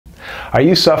Are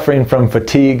you suffering from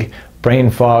fatigue,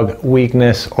 brain fog,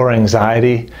 weakness, or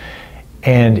anxiety,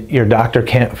 and your doctor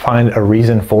can't find a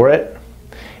reason for it?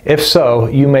 If so,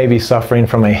 you may be suffering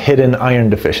from a hidden iron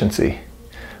deficiency.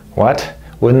 What?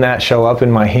 Wouldn't that show up in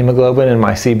my hemoglobin and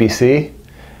my CBC?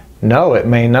 No, it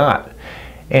may not.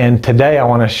 And today I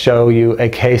want to show you a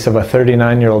case of a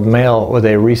 39-year-old male with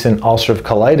a recent ulcerative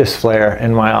colitis flare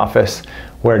in my office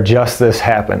where just this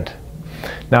happened.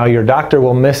 Now your doctor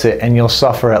will miss it and you'll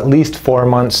suffer at least 4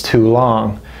 months too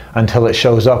long until it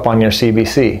shows up on your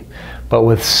CBC. But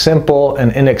with simple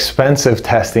and inexpensive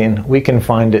testing, we can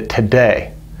find it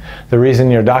today. The reason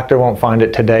your doctor won't find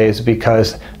it today is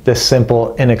because this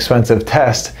simple, inexpensive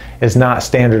test is not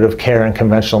standard of care in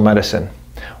conventional medicine.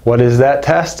 What is that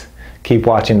test? Keep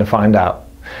watching to find out.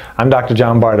 I'm Dr.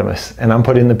 John Bartemus, and I'm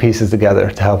putting the pieces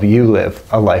together to help you live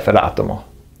a life at optimal.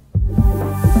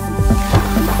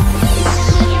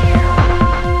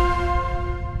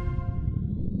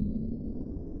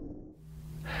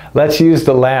 Let's use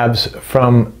the labs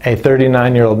from a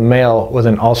 39-year-old male with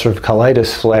an ulcerative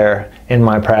colitis flare in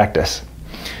my practice.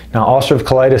 Now, ulcerative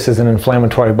colitis is an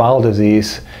inflammatory bowel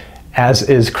disease, as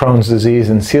is Crohn's disease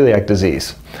and celiac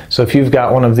disease. So if you've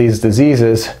got one of these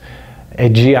diseases, a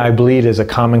GI bleed is a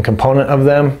common component of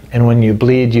them, and when you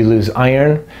bleed, you lose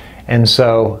iron. And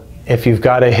so if you've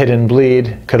got a hidden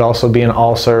bleed, could also be an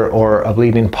ulcer or a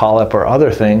bleeding polyp or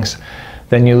other things,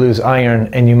 then you lose iron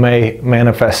and you may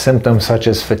manifest symptoms such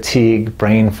as fatigue,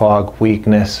 brain fog,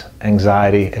 weakness,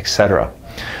 anxiety, etc.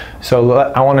 So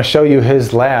I want to show you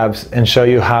his labs and show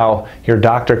you how your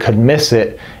doctor could miss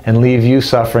it and leave you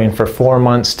suffering for 4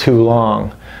 months too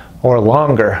long or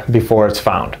longer before it's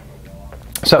found.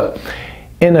 So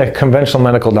in a conventional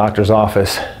medical doctor's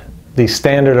office, the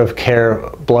standard of care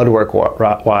blood work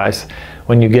wise,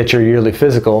 when you get your yearly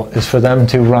physical, is for them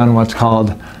to run what's called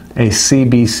a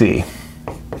CBC.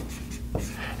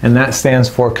 And that stands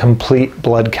for complete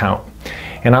blood count.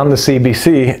 And on the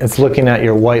CBC, it's looking at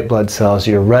your white blood cells,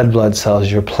 your red blood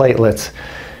cells, your platelets,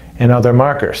 and other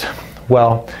markers.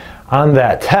 Well, on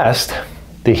that test,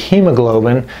 the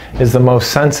hemoglobin is the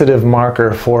most sensitive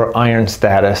marker for iron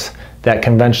status that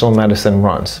conventional medicine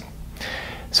runs.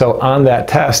 So on that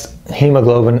test,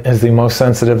 hemoglobin is the most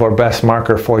sensitive or best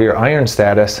marker for your iron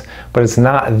status, but it's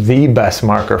not the best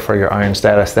marker for your iron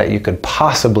status that you could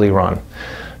possibly run.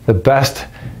 The best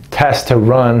test to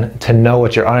run to know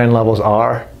what your iron levels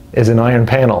are is an iron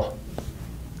panel.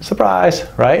 Surprise,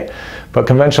 right? But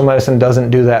conventional medicine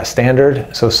doesn't do that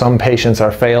standard, so some patients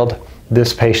are failed.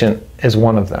 This patient is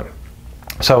one of them.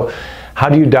 So how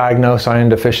do you diagnose iron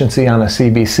deficiency on a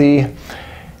CBC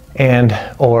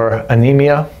or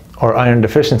anemia or iron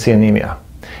deficiency anemia?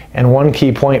 And one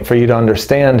key point for you to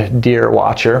understand, dear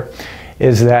watcher,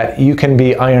 is that you can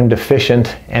be iron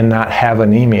deficient and not have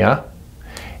anemia,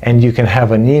 and you can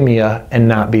have anemia and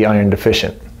not be iron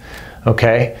deficient.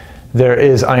 Okay? There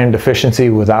is iron deficiency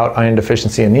without iron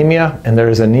deficiency anemia, and there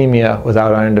is anemia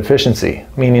without iron deficiency,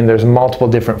 meaning there's multiple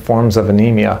different forms of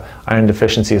anemia. Iron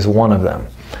deficiency is one of them.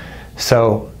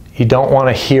 So you don't want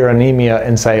to hear anemia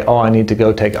and say, oh, I need to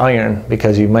go take iron,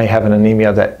 because you may have an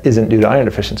anemia that isn't due to iron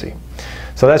deficiency.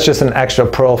 So that's just an extra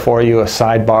pearl for you, a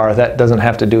sidebar. That doesn't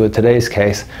have to do with today's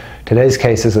case. Today's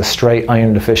case is a straight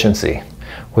iron deficiency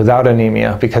without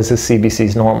anemia because his CBC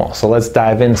is normal. So let's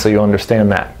dive in so you understand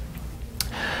that.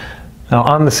 Now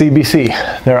on the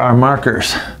CBC, there are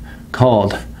markers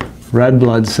called red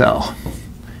blood cell,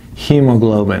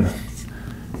 hemoglobin,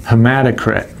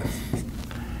 hematocrit,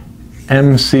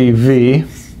 MCV,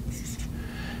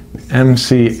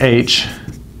 MCH,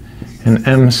 and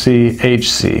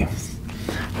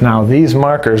MCHC. Now these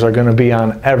markers are going to be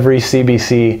on every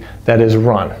CBC that is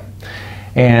run.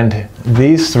 And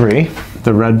these three,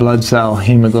 the red blood cell,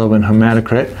 hemoglobin,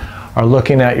 hematocrit, are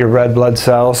looking at your red blood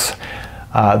cells,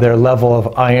 their level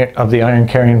of iron, of the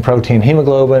iron-carrying protein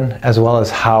hemoglobin, as well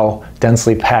as how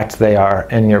densely packed they are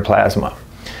in your plasma.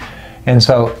 And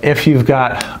so if you've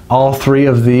got all three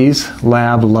of these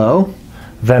lab low,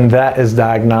 then that is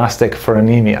diagnostic for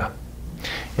anemia.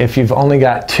 If you've only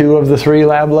got 2 of the 3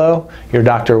 lab low, your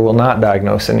doctor will not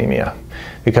diagnose anemia,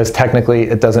 because technically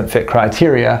it doesn't fit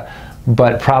criteria,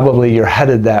 but probably you're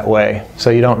headed that way,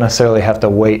 so you don't necessarily have to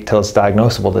wait till it's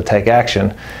diagnosable to take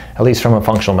action, at least from a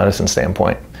functional medicine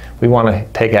standpoint. We want to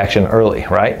take action early,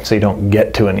 right? So you don't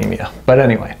get to anemia. But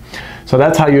anyway, so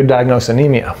that's how you diagnose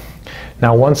anemia.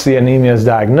 Now once the anemia is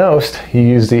diagnosed, you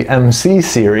use the MC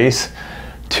series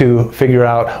to figure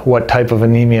out what type of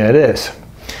anemia it is.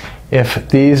 If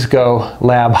these go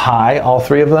lab high, all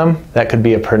 3 of them, that could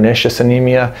be a pernicious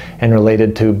anemia and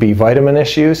related to B vitamin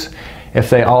issues. If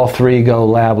they all 3 go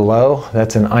lab low,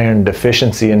 that's an iron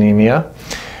deficiency anemia.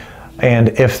 And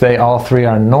if they all three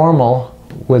are normal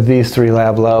with these three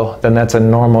lab low, then that's a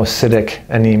normocytic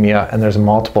anemia, and there's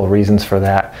multiple reasons for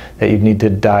that you need to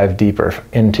dive deeper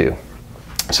into.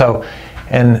 So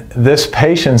in this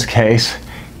patient's case,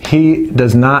 he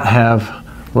does not have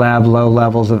lab low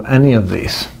levels of any of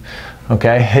these.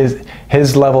 Okay,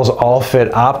 his levels all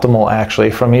fit optimal actually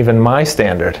from even my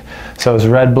standard. So his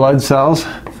red blood cells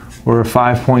were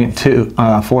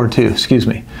 5.42, excuse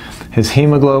me. His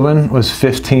hemoglobin was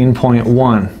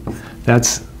 15.1.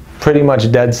 That's pretty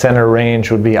much dead center range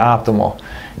would be optimal.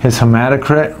 His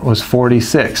hematocrit was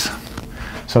 46.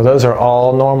 So those are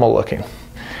all normal looking.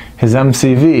 His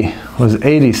MCV was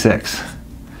 86.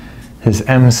 His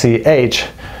MCH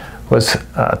was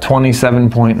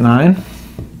 27.9.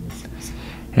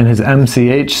 And his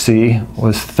MCHC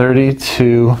was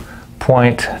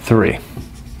 32.3.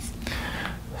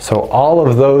 So all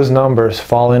of those numbers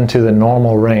fall into the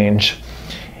normal range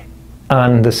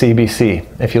on the CBC.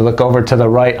 If you look over to the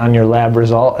right on your lab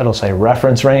result, it'll say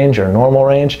reference range or normal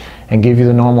range and give you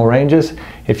the normal ranges.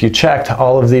 If you checked,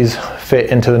 all of these fit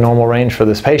into the normal range for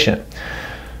this patient.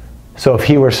 So if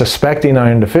he were suspecting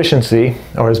iron deficiency,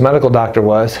 or his medical doctor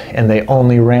was, and they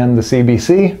only ran the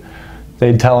CBC,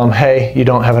 they'd tell him, hey, you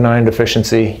don't have an iron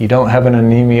deficiency, you don't have an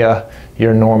anemia,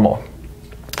 you're normal.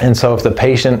 And so if the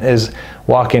patient is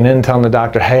walking in telling the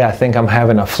doctor, hey, I think I'm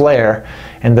having a flare,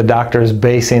 and the doctor is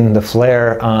basing the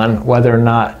flare on whether or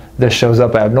not this shows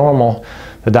up abnormal,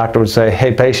 the doctor would say,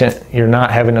 hey patient, you're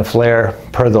not having a flare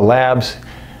per the labs,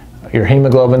 your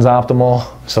hemoglobin's optimal,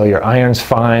 so your iron's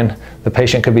fine. The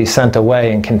patient could be sent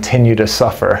away and continue to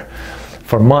suffer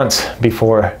for months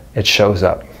before it shows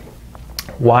up.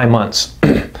 Why months?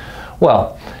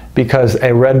 Well, because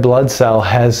a red blood cell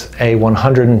has a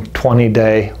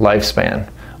 120-day lifespan.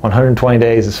 120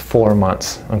 days is 4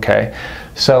 months, okay?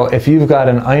 So if you've got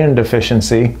an iron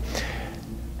deficiency,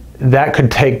 that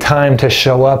could take time to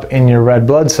show up in your red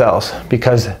blood cells,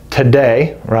 because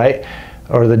today, right,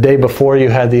 or the day before you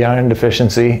had the iron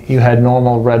deficiency, you had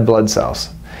normal red blood cells.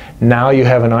 Now you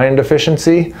have an iron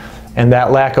deficiency, and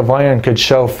that lack of iron could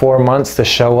show 4 months to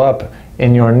show up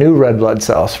in your new red blood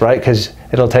cells, right? Because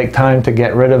it'll take time to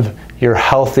get rid of your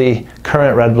healthy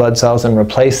current red blood cells and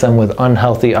replace them with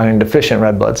unhealthy iron deficient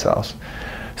red blood cells.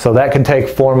 So that could take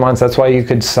 4 months. That's why you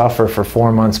could suffer for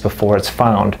 4 months before it's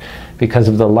found, because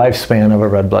of the lifespan of a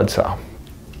red blood cell.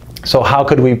 So how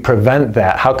could we prevent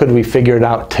that? How could we figure it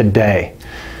out today?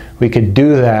 We could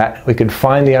do that. We could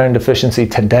find the iron deficiency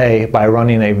today by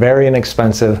running a very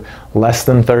inexpensive, less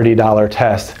than $30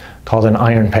 test called an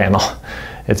iron panel.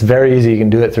 It's very easy. You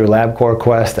can do it through LabCorp,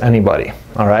 Quest, anybody,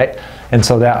 all right? And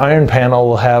so that iron panel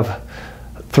will have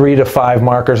 3 to 5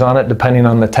 markers on it depending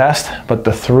on the test, but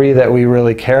the 3 that we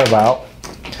really care about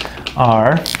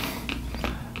are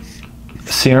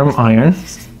serum iron,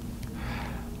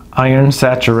 iron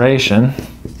saturation,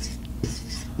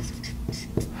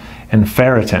 and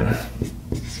ferritin.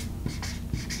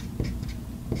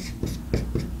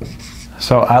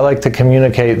 So I like to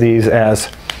communicate these as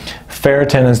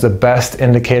ferritin is the best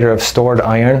indicator of stored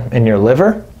iron in your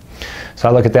liver. So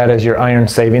I look at that as your iron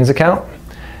savings account.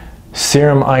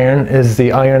 Serum iron is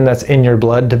the iron that's in your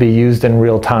blood to be used in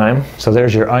real time. So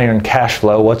there's your iron cash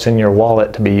flow, what's in your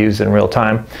wallet to be used in real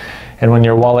time. And when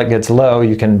your wallet gets low,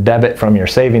 you can debit from your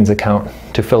savings account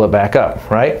to fill it back up,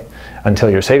 right?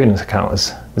 Until your savings account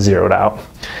is zeroed out.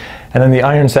 And then the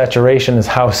iron saturation is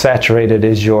how saturated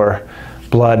is your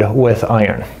blood with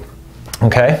iron.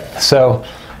 Okay, so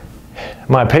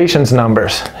my patient's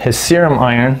numbers, his serum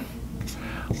iron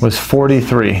was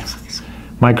 43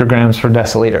 micrograms per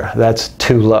deciliter. That's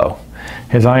too low.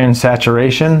 His iron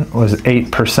saturation was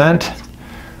 8%.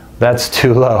 That's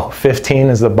too low. 15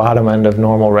 is the bottom end of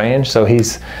normal range, so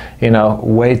he's,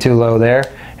 way too low there.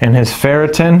 And his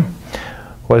ferritin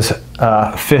was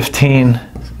 15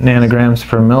 nanograms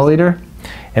per milliliter,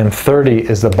 and 30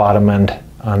 is the bottom end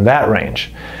on that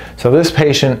range. So this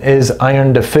patient is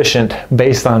iron deficient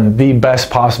based on the best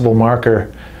possible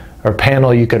marker or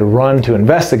panel you could run to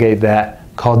investigate that,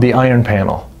 called the iron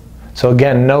panel. So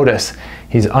again, notice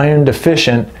he's iron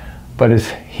deficient, but his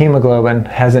hemoglobin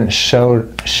hasn't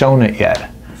shown it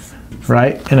yet,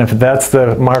 right? And if that's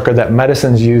the marker that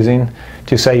medicine's using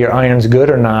to say your iron's good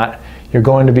or not, you're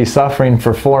going to be suffering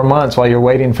for 4 months while you're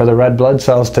waiting for the red blood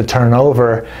cells to turn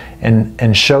over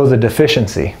and show the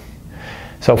deficiency.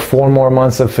 So 4 more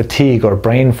months of fatigue or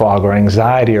brain fog or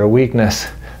anxiety or weakness,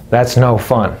 that's no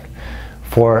fun.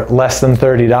 For less than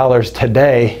 $30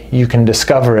 today, you can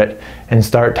discover it and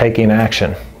start taking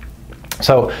action.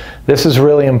 So this is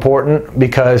really important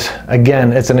because,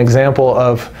 again, it's an example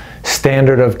of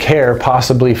standard of care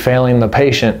possibly failing the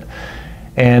patient.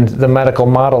 and the medical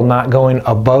model not going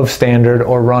above standard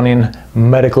or running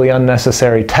medically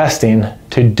unnecessary testing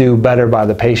to do better by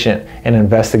the patient and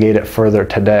investigate it further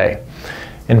today.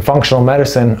 In functional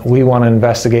medicine, we want to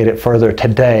investigate it further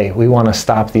today. We want to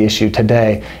stop the issue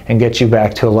today and get you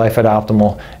back to a life at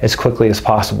optimal as quickly as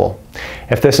possible.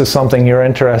 If this is something you're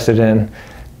interested in,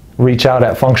 reach out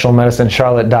at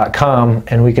functionalmedicinecharlotte.com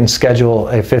and we can schedule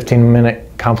a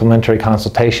 15-minute complimentary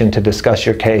consultation to discuss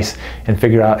your case and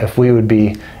figure out if we would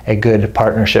be a good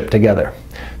partnership together.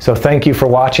 So thank you for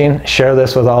watching. Share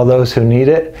this with all those who need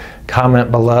it.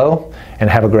 Comment below and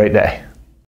have a great day.